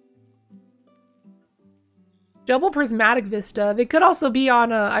 Double Prismatic Vista. They could also be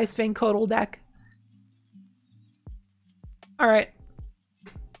on a Ice Fang Codal deck. Alright.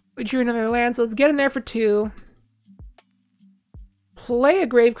 We drew another land, so let's get in there for 2. Play a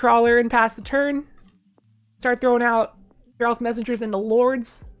Gravecrawler and pass the turn. Start throwing out Geralt's Messengers into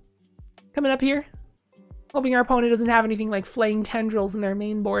Lords. Coming up here. Hoping our opponent doesn't have anything like Flaying Tendrils in their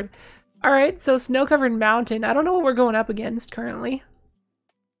main board. Alright, so Snow-Covered Mountain. I don't know what we're going up against currently.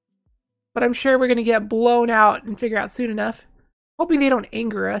 But I'm sure we're going to get blown out and figure out soon enough. Hoping they don't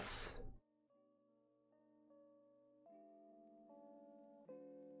anger us.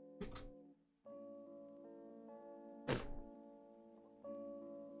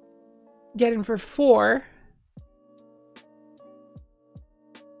 Get in for 4.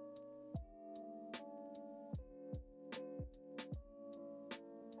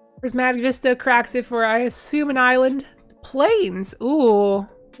 Prismatic Vista cracks it for, I assume, an island. Plains. Ooh,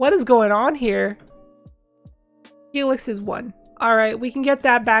 what is going on here? Helix is 1. All right, we can get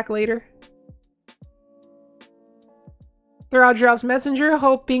that back later. Throw out Drops Messenger,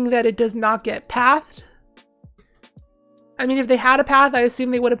 hoping that it does not get pathed. I mean, if they had a path, I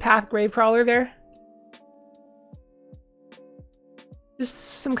assume they would have pathed Gravecrawler there. Just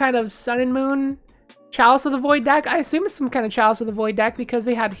some kind of Sun and Moon Chalice of the Void deck. I assume it's some kind of Chalice of the Void deck because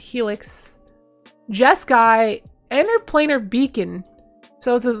they had Helix, Jeskai, and their Planar Beacon.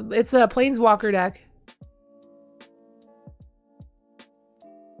 So it's a Planeswalker deck.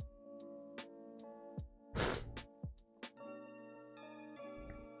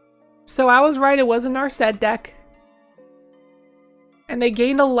 So I was right, it was a Narset deck. And they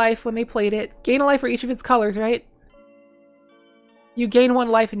gained a life when they played it. Gain a life for each of its colors, right? You gain 1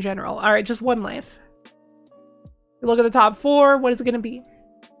 life in general. Alright, just 1 life. You look at the top 4, what is it going to be?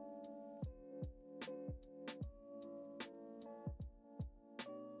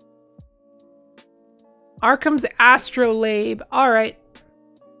 Arkham's Astrolabe. Alright.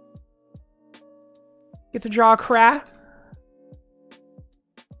 Get to draw a Kra.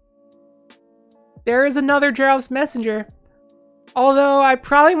 There is another Drops Messenger. Although I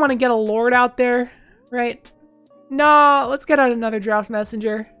probably want to get a Lord out there, right? No, let's get out another Drops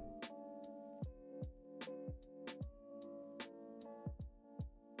Messenger.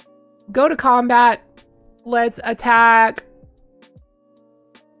 Go to combat. Let's attack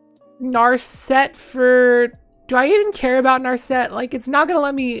Narset for... Do I even care about Narset? Like, it's not going to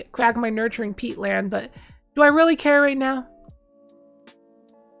let me crack my Nurturing Peatland, but do I really care right now?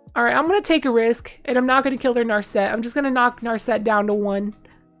 Alright, I'm going to take a risk, and I'm not going to kill their Narset. I'm just going to knock Narset down to 1.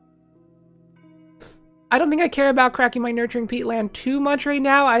 I don't think I care about cracking my Nurturing Peatland too much right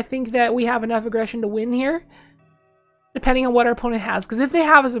now. I think that we have enough aggression to win here, depending on what our opponent has. Because if they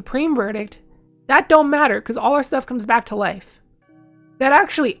have a Supreme Verdict, that don't matter, because all our stuff comes back to life. That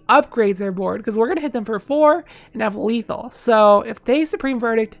actually upgrades their board, because we're going to hit them for 4 and have lethal. So if they Supreme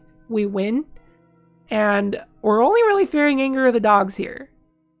Verdict, we win. And we're only really fearing Anger of the Dogs here.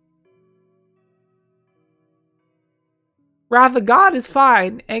 Wrath of God is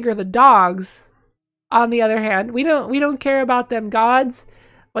fine. Anger of the Dogs, on the other hand, we don't care about them gods,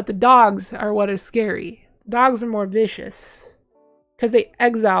 but the dogs are what is scary. Dogs are more vicious because they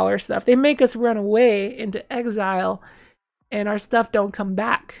exile our stuff. They make us run away into exile, and our stuff don't come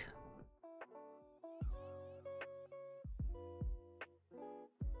back.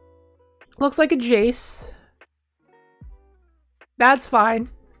 Looks like a Jace. That's fine.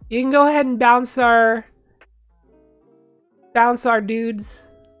 You can go ahead and bounce our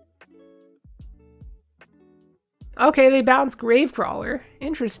dudes. Okay, they bounce Gravecrawler.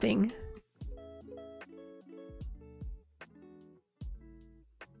 Interesting.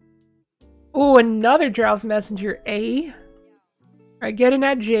 Oh, another Drops Messenger, eh? Alright, getting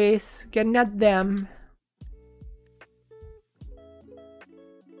at Jace, getting at them.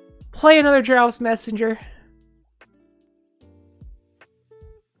 Play another Drops Messenger.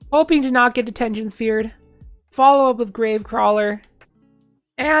 Hoping to not get Detention Sphered. Follow up with Gravecrawler.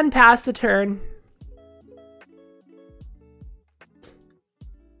 And pass the turn.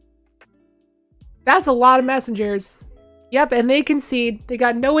 That's a lot of messengers. Yep, and they concede. They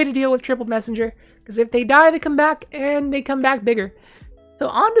got no way to deal with triple messenger. Because if they die, they come back, and they come back bigger. So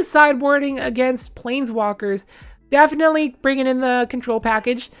on to sideboarding against Planeswalkers. Definitely bringing in the control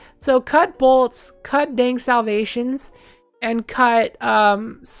package. So cut Bolts, cut Dang Salvations, and cut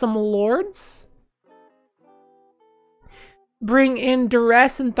some Lords. Bring in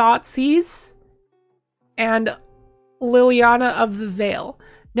Duress and Thoughtseize. And Liliana of the Veil.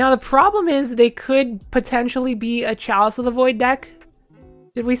 Now the problem is they could potentially be a Chalice of the Void deck.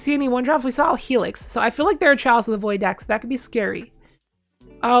 Did we see any 1-drops? We saw Helix. So I feel like they're a Chalice of the Void deck, so that could be scary.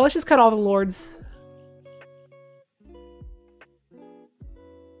 Let's just cut all the Lords.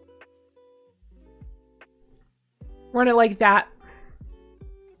 Run it like that.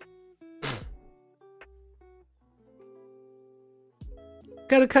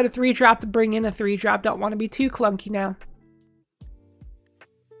 Gotta cut a 3-drop to bring in a 3-drop. Don't want to be too clunky now.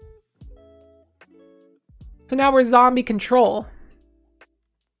 So now we're zombie control.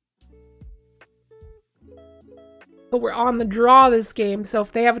 But we're on the draw this game, so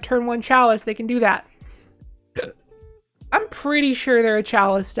if they have a turn 1 Chalice, they can do that. I'm pretty sure they're a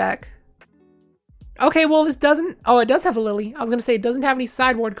Chalice deck. Okay, well this doesn't... Oh, it does have a Lily. I was going to say it doesn't have any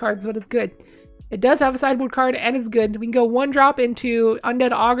sideboard cards, but it's good. It does have a sideboard card and it's good. We can go 1-drop into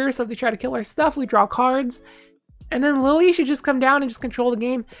Undead Augur, so if they try to kill our stuff, we draw cards. And then Lily should just come down and just control the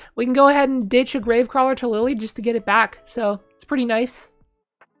game. We can go ahead and ditch a Gravecrawler to Lily just to get it back, so it's pretty nice.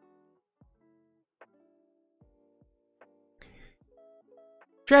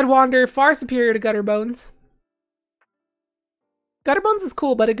 Dreadwander, far superior to Gutterbones. Gutterbones is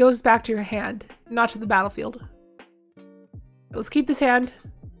cool, but it goes back to your hand, not to the battlefield. Let's keep this hand.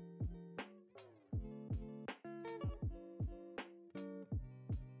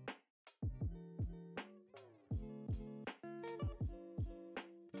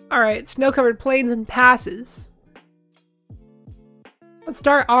 Alright, snow-covered plains and passes. Let's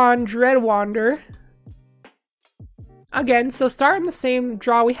start on Dreadwander. Again, so start in the same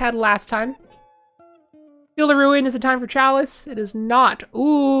draw we had last time. Field of Ruin is a time for Chalice. It is not.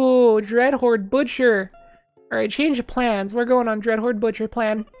 Ooh, Dreadhorde Butcher. Alright, change of plans. We're going on Dreadhorde Butcher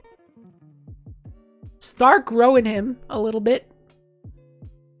plan. Start growing him a little bit.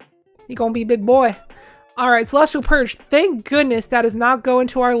 He gonna be a big boy. Alright, Celestial Purge. Thank goodness that is not going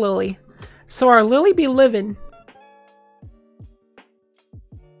to our Lily. So our Lily be living.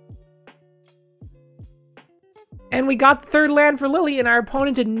 And we got the third land for Lily, and our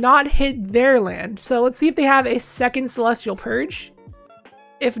opponent did not hit their land. So let's see if they have a second Celestial Purge.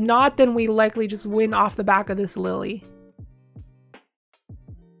 If not, then we likely just win off the back of this Lily.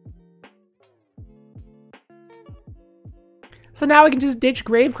 So now we can just ditch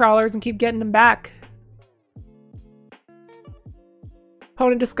Gravecrawlers and keep getting them back.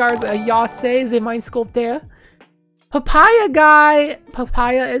 Opponent discards a Yase, they Mind Sculpteur. Papaya guy!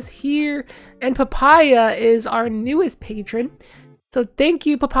 Papaya is here, and Papaya is our newest patron. So thank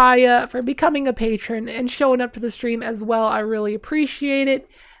you, Papaya, for becoming a patron and showing up to the stream as well. I really appreciate it.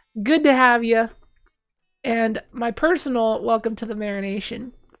 Good to have you. And my personal welcome to the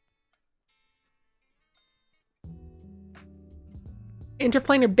Marination.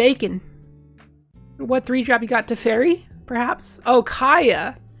 Interplanar Bacon. What 3-drop you got? Teferi, perhaps? Oh,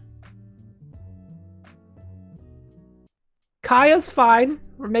 Kaya. Kaya's fine.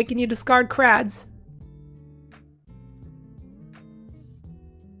 We're making you discard Krads.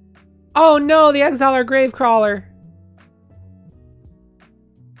 Oh no, they exile our Gravecrawler.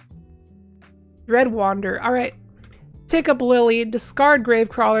 Dreadwander. Alright. Take up Lily, discard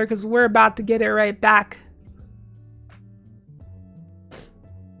Gravecrawler because we're about to get it right back.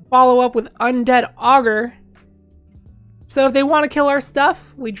 Follow up with Undead Augur. So if they want to kill our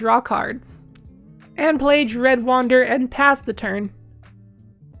stuff, we draw cards. And play Dreadwander and pass the turn.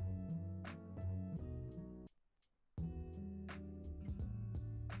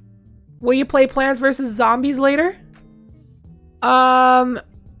 Will you play Plants vs. Zombies later?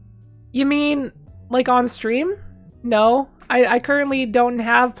 You mean like on stream? No, I currently don't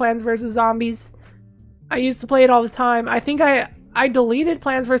have Plants vs. Zombies. I used to play it all the time. I think I deleted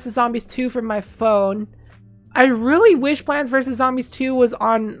Plants vs. Zombies 2 from my phone. I really wish Plants vs. Zombies 2 was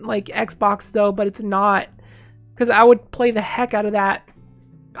on like Xbox though, but it's not, because I would play the heck out of that.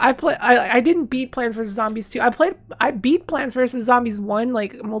 I didn't beat Plants vs. Zombies 2. I beat Plants vs. Zombies 1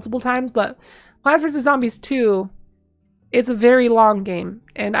 like multiple times, but Plants vs. Zombies 2, it's a very long game,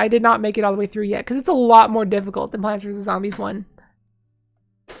 and I did not make it all the way through yet because it's a lot more difficult than Plants vs. Zombies 1.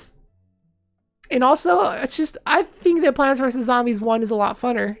 And also, it's just, I think that Plants vs. Zombies 1 is a lot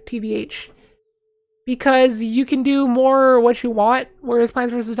funner, TBH. Because you can do more what you want, whereas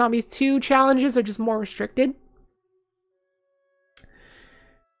Plants vs. Zombies 2 challenges are just more restricted.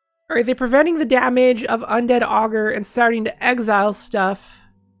 Alright, they're preventing the damage of Undead Augur and starting to exile stuff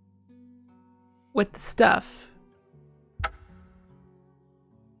with the stuff.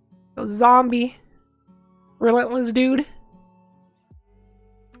 So zombie. Relentless dude.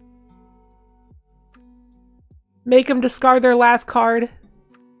 Make them discard their last card.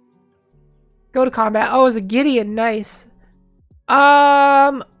 Go to combat. Oh, it's a Gideon. Nice.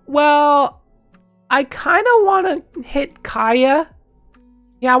 Well, I kind of want to hit Kaya.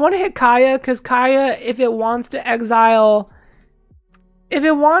 Yeah, I want to hit Kaya because Kaya, if it wants to exile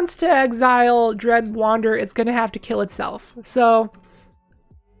Dreadwander, it's going to have to kill itself. So,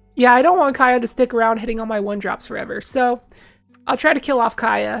 yeah, I don't want Kaya to stick around hitting all my 1-drops forever. So, I'll try to kill off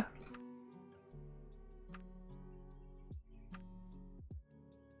Kaya.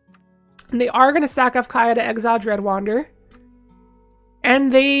 And they are going to sack off Kaya to exile Dreadwander.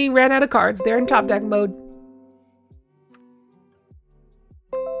 And they ran out of cards. They're in top deck mode.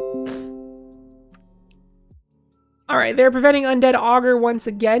 Alright, they're preventing Undead Augur once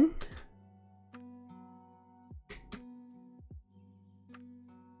again.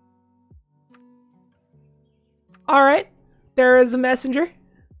 Alright, there is a messenger.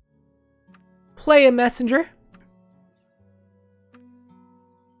 play a messenger.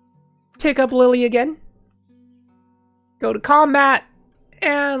 Take up Lily again. Go to combat.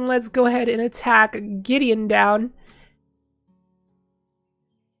 And let's go ahead and attack Gideon down.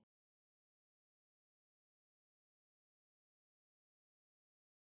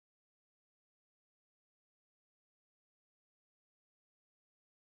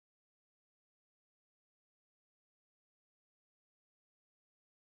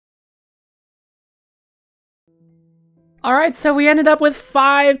 Alright, so we ended up with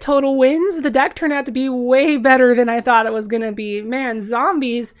 5 total wins. The deck turned out to be way better than I thought it was gonna be. Man,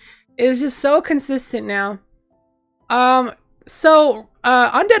 Zombies is just so consistent now. Undead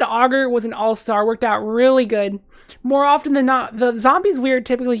Augur was an all-star, worked out really good. More often than not, the zombies we were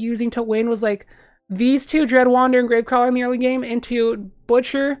typically using to win was like these 2, Dreadwander and Gravecrawler in the early game, into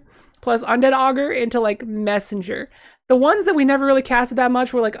Butcher, plus Undead Augur into like Messenger. The ones that we never really casted that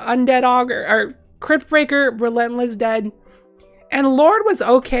much were like Undead Augur, or Cryptbreaker, Relentless Dead, and Lord was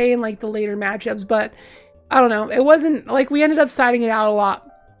okay in like the later matchups, but I don't know, it wasn't like we ended up siding it out a lot.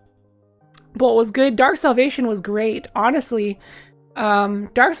 But what was good, Dark Salvation was great, honestly.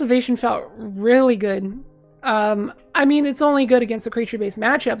 Dark Salvation felt really good. I mean, it's only good against the creature-based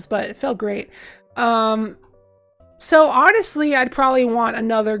matchups, but it felt great. So honestly, I'd probably want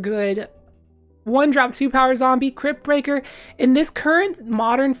another good 1-drop 2-power zombie. Cryptbreaker in this current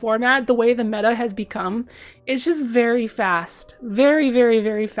modern format, the way the meta has become, is just very fast. Very, very,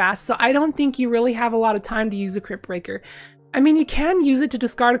 very fast. So I don't think you really have a lot of time to use a Cryptbreaker. I mean, you can use it to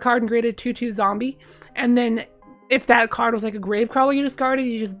discard a card and create a 2/2 zombie, and then if that card was like a Gravecrawler you discarded,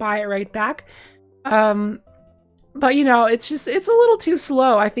 you just buy it right back. But you know, it's a little too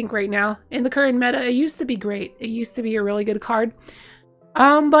slow, I think, right now. In the current meta, it used to be great. It used to be a really good card.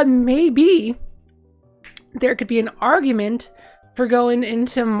 But maybe there could be an argument for going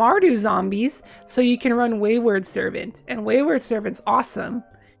into Mardu Zombies so you can run Wayward Servant. And Wayward Servant's awesome.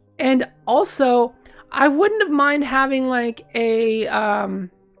 And also, I wouldn't have mind having like a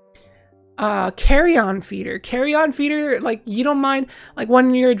carry-on feeder. Carry-on feeder, like you don't mind, like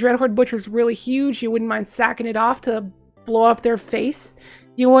when your Dreadhorde Butcher's really huge, you wouldn't mind sacking it off to blow up their face.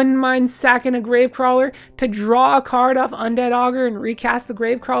 You wouldn't mind sacking a Gravecrawler to draw a card off Undead Augur and recast the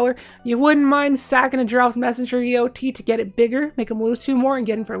Gravecrawler. You wouldn't mind sacking a Drops Messenger EOT to get it bigger, make them lose 2 more, and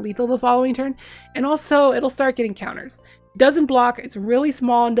get him for lethal the following turn. And also, it'll start getting counters. It doesn't block, it's really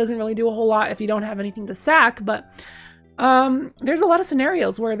small and doesn't really do a whole lot if you don't have anything to sack, but there's a lot of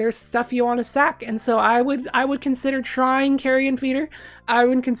scenarios where there's stuff you want to sack, and so I would consider trying Carrion Feeder. I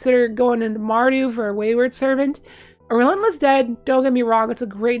would consider going into Mardu for a Wayward Servant. A Relentless Dead, don't get me wrong, it's a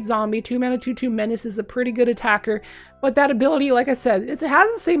great zombie. 2-mana 2/2 Menace is a pretty good attacker, but that ability, like I said, it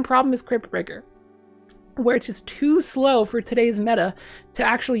has the same problem as Cryptbreaker, where it's just too slow for today's meta to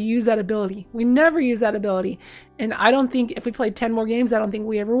actually use that ability. We never use that ability, and I don't think if we played 10 more games, I don't think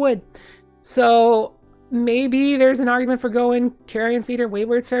we ever would. So maybe there's an argument for going Carrion Feeder,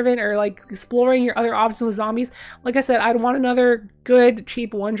 Wayward Servant, or like exploring your other options with zombies. Like I said, I'd want another good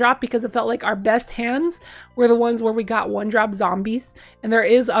cheap 1-drop because it felt like our best hands were the ones where we got 1-drop zombies. And there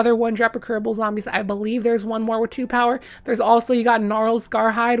is other 1-drop recurable zombies. I believe there's one more with 2 power. There's also, you got Gnarled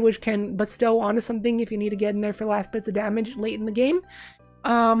Scarhide, which can bestow onto something if you need to get in there for last bits of damage late in the game.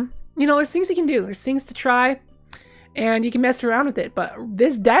 You know, there's things you can do. There's things to try. And you can mess around with it, but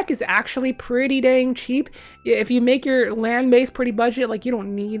this deck is actually pretty dang cheap. If you make your land base pretty budget, like you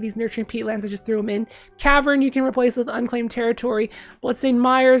don't need these Nurturing Peatlands, I just threw them in. Cavern you can replace with Unclaimed Territory. Bloodstained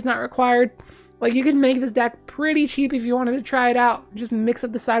Mire is not required. Like you can make this deck pretty cheap if you wanted to try it out. Just mix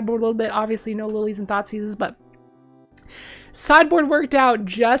up the sideboard a little bit. Obviously no Lilies and Thoughtseizes, but sideboard worked out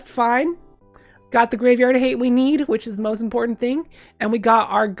just fine. Got the Graveyard Hate we need, which is the most important thing, and we got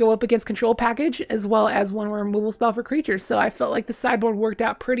our Go Up Against Control package, as well as one removal spell for creatures, so I felt like the sideboard worked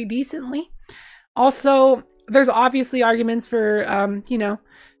out pretty decently. Also, there's obviously arguments for, you know,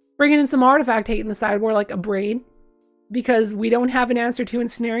 bringing in some artifact hate in the sideboard, like a Braid, because we don't have an answer to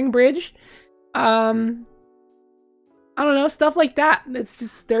Ensnaring Bridge. I don't know, stuff like that. It's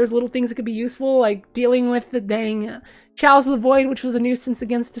just, there's little things that could be useful, like dealing with the dang Chalice of the Void, which was a nuisance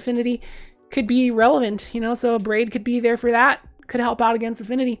against Affinity, could be relevant, you know, so a Braid could be there for that, could help out against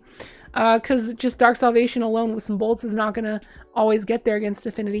Affinity, because just Dark Salvation alone with some bolts is not gonna always get there against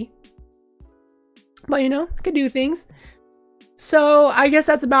Affinity, but you know, could do things. So I guess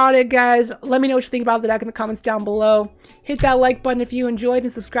that's about it, guys. Let me know what you think about the deck in the comments down below. Hit that like button if you enjoyed,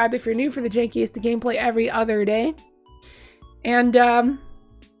 and subscribe if you're new for the jankiest gameplay every other day. And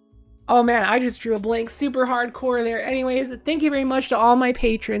oh man, I just drew a blank. Super hardcore there. Anyways, thank you very much to all my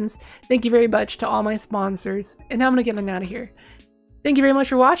patrons. Thank you very much to all my sponsors. And I'm gonna get on out of here. Thank you very much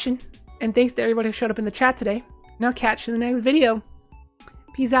for watching, And thanks to everybody who showed up in the chat today. And I'll catch you in the next video.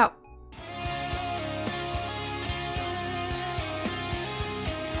 Peace out.